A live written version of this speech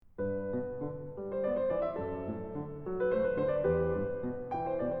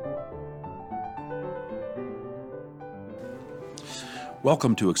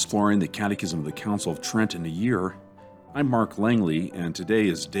Welcome to Exploring the Catechism of the Council of Trent in a Year. I'm Mark Langley, and today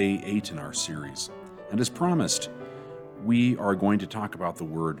is day 8 in our series. And as promised, we are going to talk about the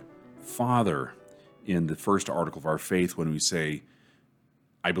word Father in the first article of our faith when we say,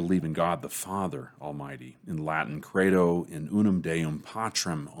 I believe in God the Father Almighty, in Latin, credo in unum Deum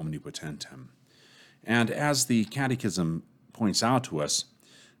Patrem omnipotentem. And as the Catechism points out to us,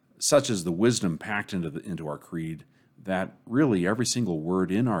 such is the wisdom packed into our creed, that really every single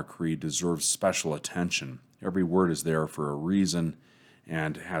word in our creed deserves special attention. Every word is there for a reason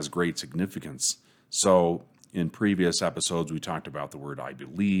and has great significance. So in previous episodes, we talked about the word I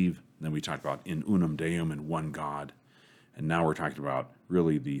believe, then we talked about in unum Deum, in one God, and now we're talking about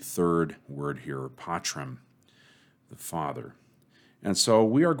really the third word here, patrem, the Father. And so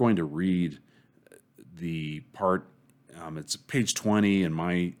we are going to read the part, it's page 20 in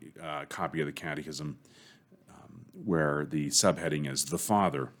my copy of the Catechism, where the subheading is the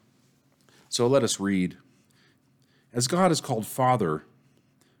Father. So let us read. As God is called Father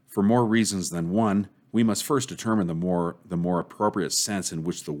for more reasons than one, we must first determine the more appropriate sense in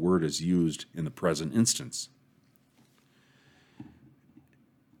which the word is used in the present instance.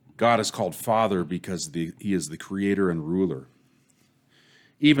 God is called Father because He is the Creator and ruler.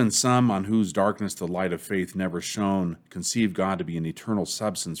 Even some on whose darkness the light of faith never shone conceive God to be an eternal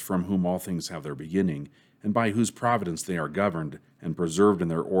substance from whom all things have their beginning, and by whose providence they are governed and preserved in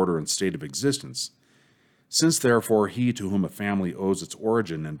their order and state of existence. Since therefore he to whom a family owes its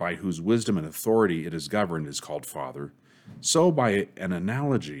origin and by whose wisdom and authority it is governed is called Father, so by an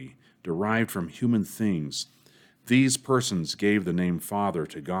analogy derived from human things, these persons gave the name Father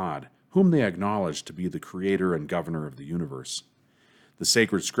to God, whom they acknowledged to be the Creator and Governor of the universe. The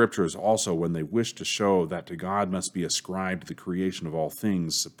sacred scriptures also, when they wish to show that to God must be ascribed the creation of all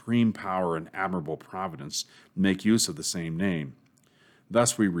things, supreme power and admirable providence, make use of the same name.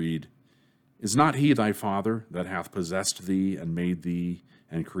 Thus we read, Is not he thy Father that hath possessed thee and made thee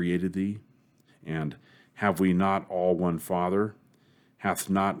and created thee? And have we not all one Father?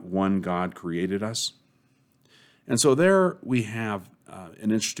 Hath not one God created us? And so there we have an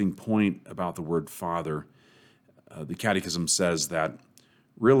interesting point about the word Father. The Catechism says that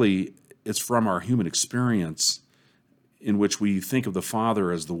really, it's from our human experience in which we think of the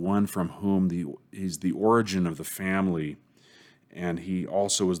Father as the one from whom he's the origin of the family, and he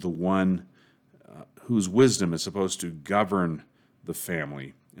also is the one whose wisdom is supposed to govern the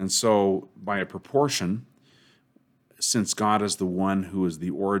family. And so, by a proportion, since God is the one who is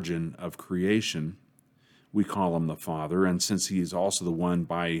the origin of creation, we call him the Father, and since he is also the one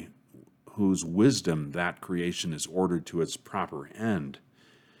by whose wisdom that creation is ordered to its proper end,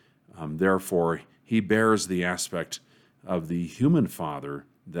 therefore, he bears the aspect of the human Father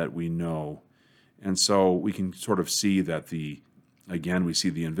that we know. And so we can sort of see that we see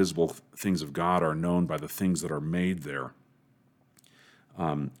the invisible things of God are known by the things that are made there.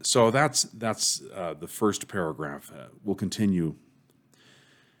 So that's the first paragraph. We'll continue.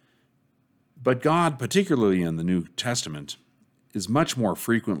 But God, particularly in the New Testament, is much more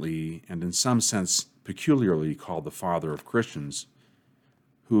frequently and in some sense peculiarly called the Father of Christians,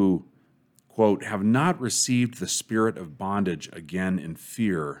 who, quote, have not received the spirit of bondage again in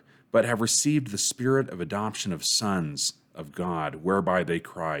fear, but have received the spirit of adoption of sons of God, whereby they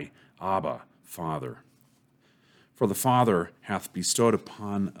cry, Abba, Father. For the Father hath bestowed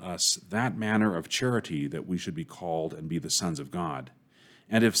upon us that manner of charity that we should be called and be the sons of God.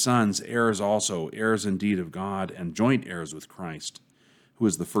 And if sons, heirs also, heirs indeed of God, and joint heirs with Christ, who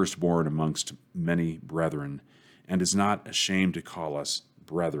is the firstborn amongst many brethren, and is not ashamed to call us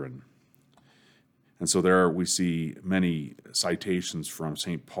brethren. And so there we see many citations from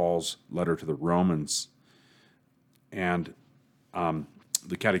St. Paul's letter to the Romans. And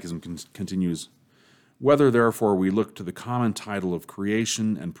the Catechism continues, Whether therefore we look to the common title of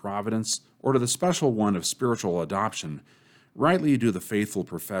creation and providence, or to the special one of spiritual adoption, rightly do the faithful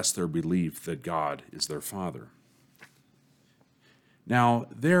profess their belief that God is their Father. Now,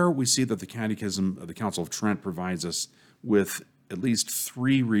 there we see that the Catechism of the Council of Trent provides us with at least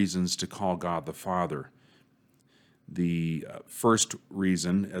 3 reasons to call God the Father. The first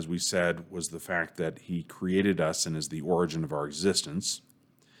reason, as we said, was the fact that he created us and is the origin of our existence.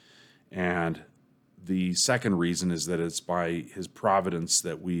 And the second reason is that it's by his providence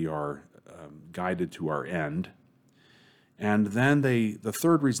that we are guided to our end. And then the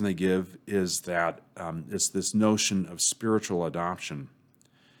third reason they give is that it's this notion of spiritual adoption.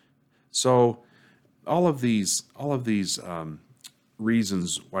 So all of these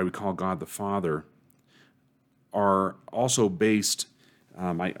reasons why we call God the Father are also based,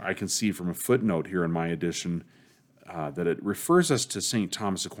 I can see from a footnote here in my edition, that it refers us to St.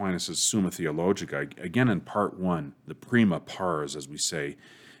 Thomas Aquinas' Summa Theologica, again in part 1, the Prima Pars, as we say,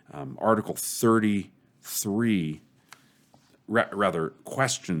 Article 33, rather,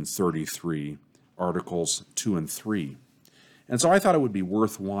 question 33, Articles 2 and 3. And so I thought it would be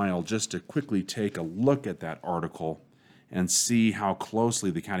worthwhile just to quickly take a look at that article and see how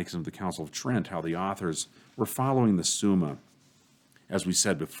closely the Catechism of the Council of Trent, how the authors were following the Summa. As we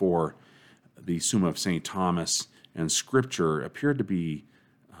said before, the Summa of St. Thomas and Scripture appeared to be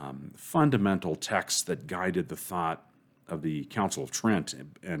fundamental texts that guided the thought of the Council of Trent,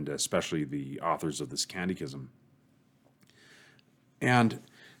 and especially the authors of this catechism. And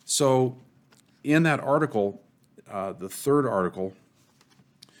so in that article, the third article,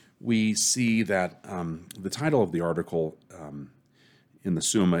 we see that the title of the article in the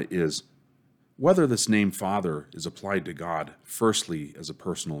Summa is whether this name Father is applied to God firstly as a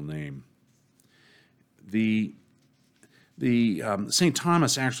personal name. The St.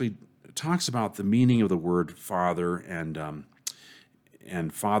 Thomas actually talks about the meaning of the word father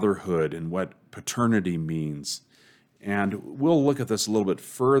and fatherhood and what paternity means. And we'll look at this a little bit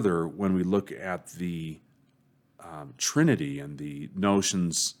further when we look at the Trinity and the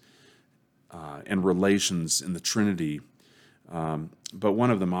notions and relations in the Trinity. But one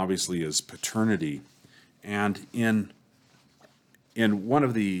of them obviously is paternity. And in one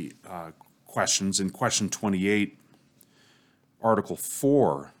of the questions, in question 28, Article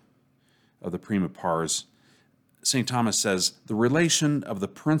 4 of the Prima Pars, St. Thomas says, the relation of the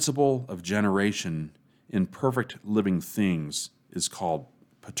principle of generation in perfect living things is called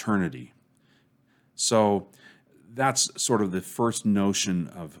paternity. So that's sort of the first notion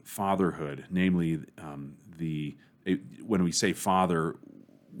of fatherhood, namely when we say father,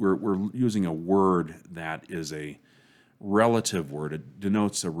 we're using a word that is a relative word. It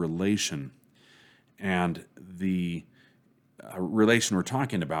denotes a relation. And the relation we're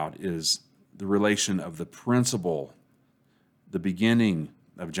talking about is the relation of the principle, the beginning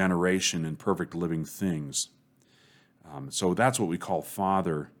of generation in perfect living things. So that's what we call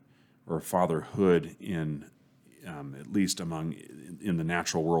father or fatherhood in at least in the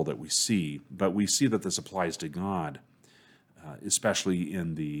natural world that we see. But we see that this applies to God, especially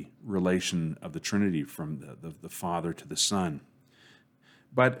in the relation of the Trinity from the Father to the Son.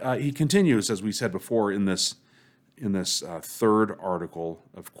 But he continues, as we said before, in this third article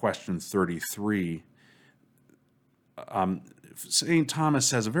of question 33, St. Thomas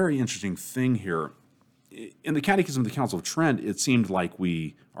says a very interesting thing here. In the Catechism of the Council of Trent, it seemed like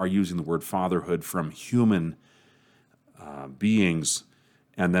we are using the word fatherhood from human beings,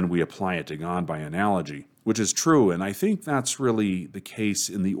 and then we apply it to God by analogy, which is true, and I think that's really the case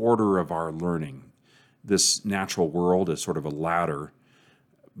in the order of our learning. This natural world is sort of a ladder,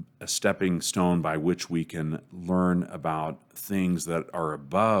 a stepping stone by which we can learn about things that are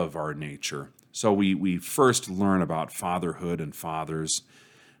above our nature. So we first learn about fatherhood and fathers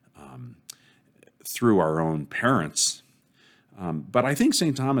through our own parents. But I think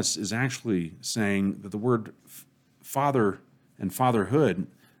St. Thomas is actually saying that the word father and fatherhood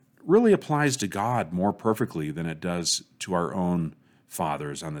really applies to God more perfectly than it does to our own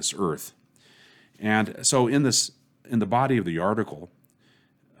fathers on this earth. And so in the body of the article,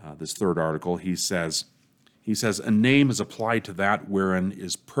 this third article, he says, a name is applied to that wherein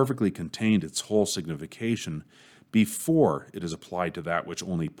is perfectly contained its whole signification before it is applied to that which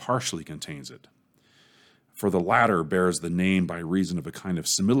only partially contains it. For the latter bears the name by reason of a kind of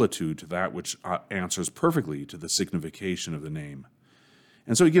similitude to that which answers perfectly to the signification of the name.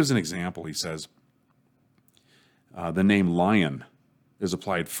 And so he gives an example. He says, the name lion is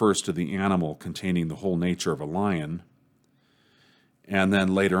applied first to the animal containing the whole nature of a lion, and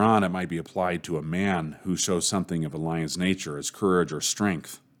then later on it might be applied to a man who shows something of a lion's nature as courage or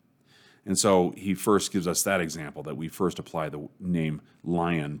strength. And so he first gives us that example, that we first apply the name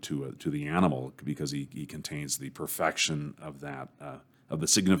lion to the animal because he contains the perfection of that, of the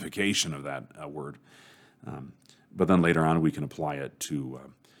signification of that word. But then later on we can apply it to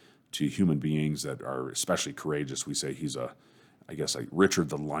human beings that are especially courageous. We say he's I guess like Richard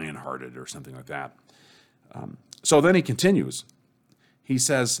the Lion-Hearted or something like that. So then he continues. He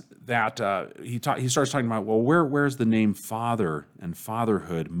says that he starts talking about, well, where's the name father and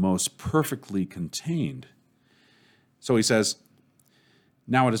fatherhood most perfectly contained? So he says,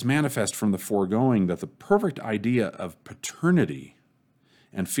 now it is manifest from the foregoing that the perfect idea of paternity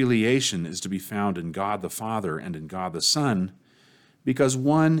and filiation is to be found in God the Father and in God the Son, because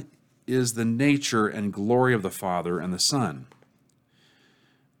one is the nature and glory of the Father and the Son.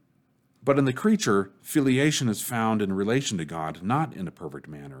 But in the creature, filiation is found in relation to God, not in a perfect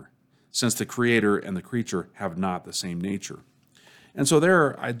manner, since the creator and the creature have not the same nature. And so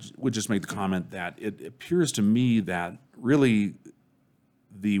there, I would just make the comment that it appears to me that really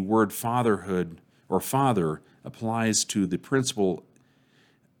the word fatherhood or father applies to the principle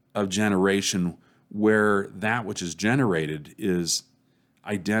of generation, where that which is generated is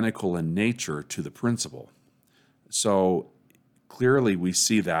identical in nature to the principle. So clearly we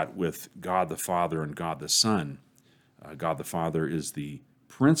see that with God the Father and God the Son. God the Father is the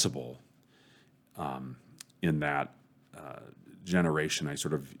principle in that generation. I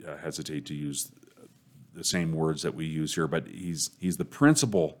sort of hesitate to use the same words that we use here, but he's the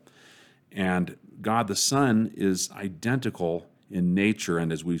principle, and God the Son is identical in nature,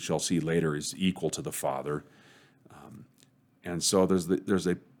 and as we shall see later, is equal to the Father. And so there's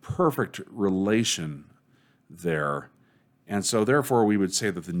a perfect relation there. And so therefore we would say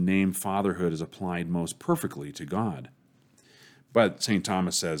that the name fatherhood is applied most perfectly to God. But St.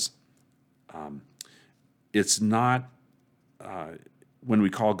 Thomas says it's not, when we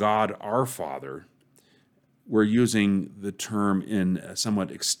call God our Father, we're using the term in a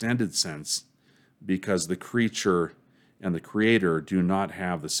somewhat extended sense because the creature and the creator do not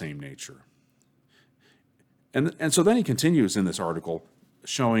have the same nature. And so then he continues in this article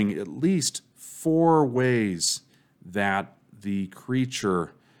showing at least 4 ways that the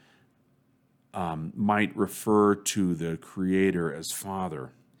creature might refer to the creator as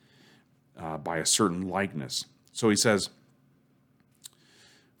father by a certain likeness. So he says,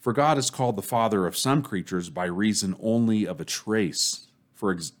 for God is called the father of some creatures by reason only of a trace.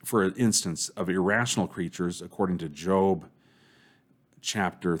 For instance, of irrational creatures, according to Job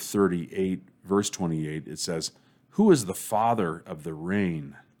chapter 38, verse 28, it says, who is the father of the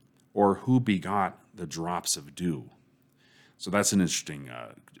rain, or who begot the drops of dew? So that's an interesting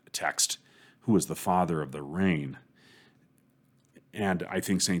text. Who is the father of the rain? And I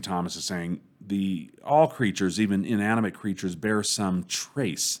think St. Thomas is saying all creatures, even inanimate creatures, bear some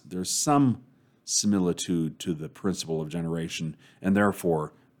trace. There's some similitude to the principle of generation, and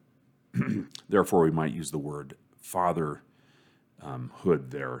therefore we might use the word fatherhood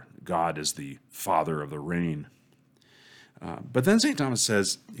there. God is the father of the rain. But then St. Thomas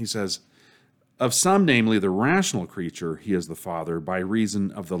says, of some, namely the rational creature, he is the father by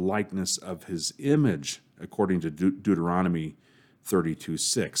reason of the likeness of his image, according to Deuteronomy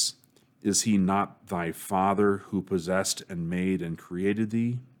 32:6. Is he not thy father who possessed and made and created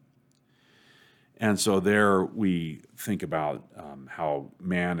thee? And so there we think about how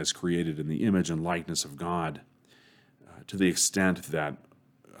man is created in the image and likeness of God, to the extent that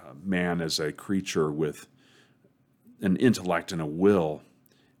man is a creature with an intellect and a will,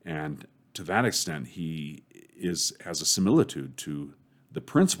 and to that extent he has a similitude to the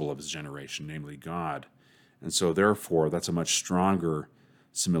principle of his generation, namely God. And so therefore that's a much stronger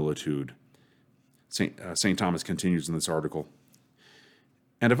similitude. St. Thomas continues in this article,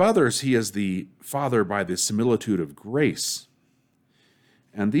 and of others he is the father by the similitude of grace.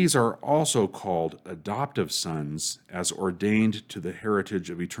 And these are also called adoptive sons, as ordained to the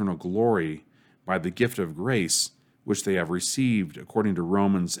heritage of eternal glory by the gift of grace, which they have received, according to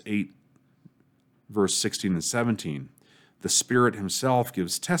Romans 8, verse 16 and 17. The Spirit himself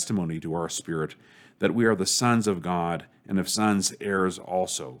gives testimony to our spirit that we are the sons of God, and of sons heirs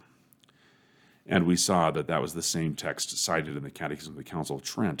also. And we saw that was the same text cited in the Catechism of the Council of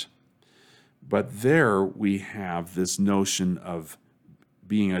Trent. But there we have this notion of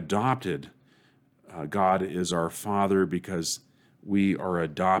being adopted. God is our Father because we are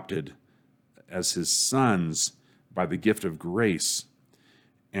adopted as his sons by the gift of grace,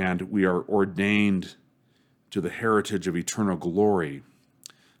 and we are ordained to the heritage of eternal glory.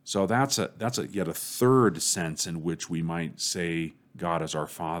 So that's yet a third sense in which we might say God is our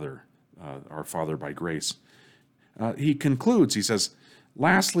Father by grace. He concludes, he says,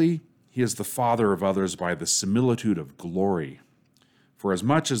 lastly, he is the Father of others by the similitude of glory. For as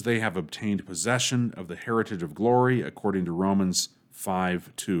much as they have obtained possession of the heritage of glory, according to Romans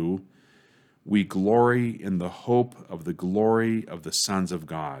 5:2, we glory in the hope of the glory of the sons of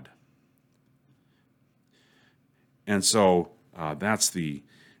God. And so that's the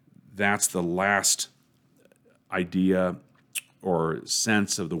last idea or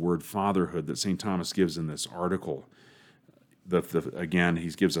sense of the word fatherhood that St. Thomas gives in this article. Again, he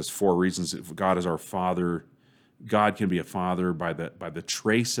gives us 4 reasons. If God is our Father, God can be a father by the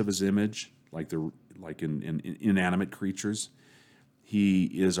trace of his image, like in inanimate creatures. He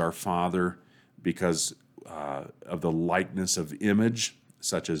is our Father because of the likeness of image,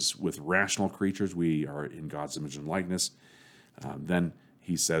 such as with rational creatures, we are in God's image and likeness. Then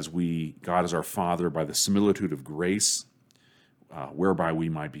he says God is our Father by the similitude of grace. whereby we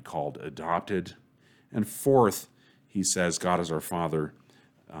might be called adopted. And fourth, he says God is our Father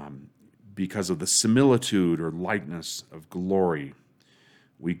because of the similitude or likeness of glory.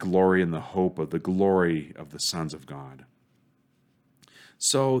 We glory in the hope of the glory of the sons of God.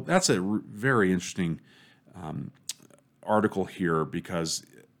 So that's a very interesting article here, because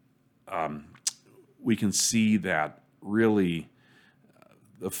we can see that really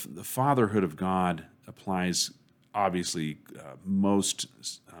the fatherhood of God applies obviously most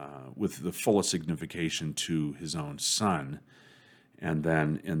with the fullest signification to his own Son, and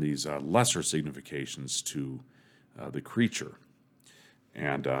then in these lesser significations to the creature.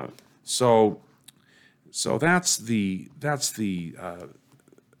 And so that's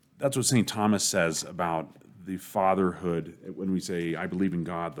what St. Thomas says about the fatherhood. When we say, I believe in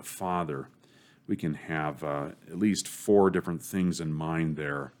God the Father, we can have at least four different things in mind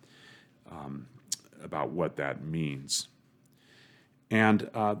there about what that means. And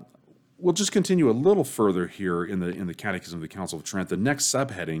we'll just continue a little further here in the Catechism of the Council of Trent. The next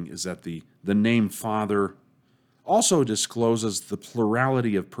subheading is that the name Father also discloses the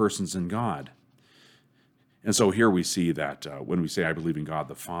plurality of persons in God. And so here we see that when we say, I believe in God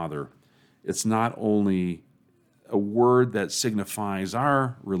the Father, it's not only a word that signifies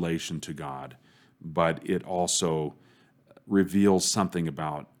our relation to God, but it also reveals something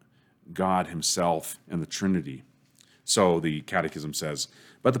about God himself and the Trinity. So the Catechism says,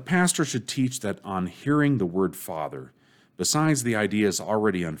 but the pastor should teach that on hearing the word Father, besides the ideas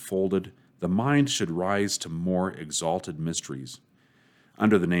already unfolded, the mind should rise to more exalted mysteries.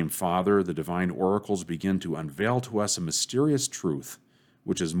 Under the name Father, the divine oracles begin to unveil to us a mysterious truth,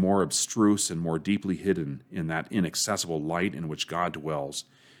 which is more abstruse and more deeply hidden in that inaccessible light in which God dwells,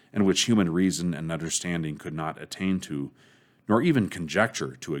 and which human reason and understanding could not attain to, nor even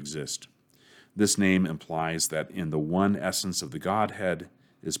conjecture to exist. This name implies that in the one essence of the Godhead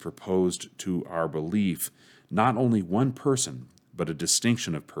is proposed to our belief not only one person, but a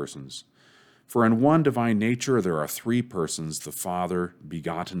distinction of persons. For in one divine nature there are three persons, the Father,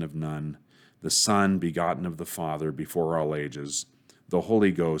 begotten of none, the Son, begotten of the Father before all ages, the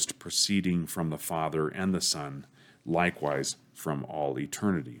Holy Ghost proceeding from the Father and the Son, likewise from all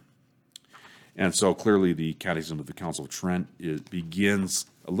eternity. And so clearly the Catechism of the Council of Trent, it begins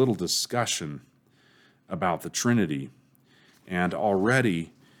a little discussion about the Trinity. And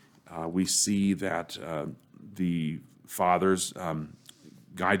already we see that the Fathers,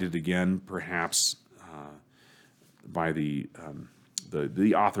 guided again perhaps by the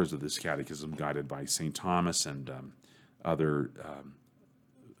authors of this catechism, guided by St. Thomas and other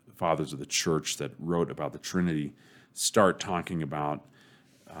fathers of the Church that wrote about the Trinity, start talking about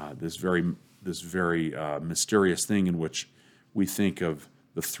this very mysterious thing in which we think of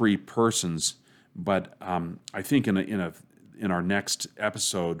the three persons. But I think in our next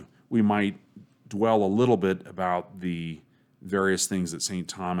episode we might dwell a little bit about the various things that St.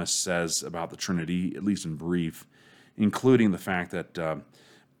 Thomas says about the Trinity, at least in brief, including the fact that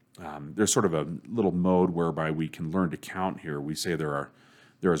there's sort of a little mode whereby we can learn to count here. We say there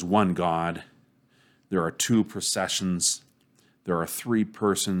is one God, there are two processions, there are three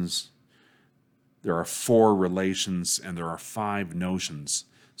persons, there are four relations, and there are five notions.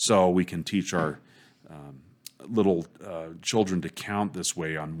 So we can teach our little children to count this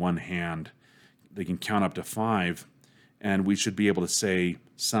way. On one hand, they can count up to five, and we should be able to say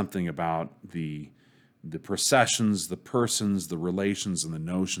something about the processions, the persons, the relations, and the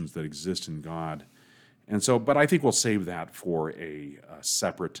notions that exist in God. And so, but I think we'll save that for a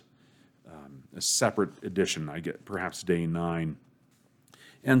separate edition. I get perhaps day 9.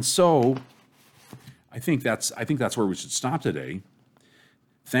 And so, I think that's where we should stop today.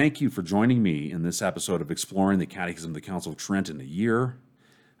 Thank you for joining me in this episode of Exploring the Catechism of the Council of Trent in a Year.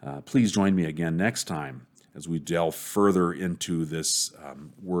 Please join me again next time as we delve further into this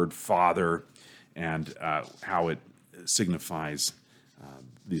word Father and how it signifies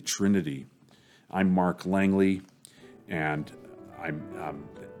the Trinity. I'm Mark Langley, and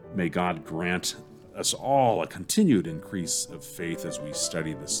may God grant us all a continued increase of faith as we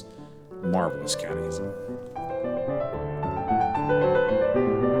study this marvelous catechism.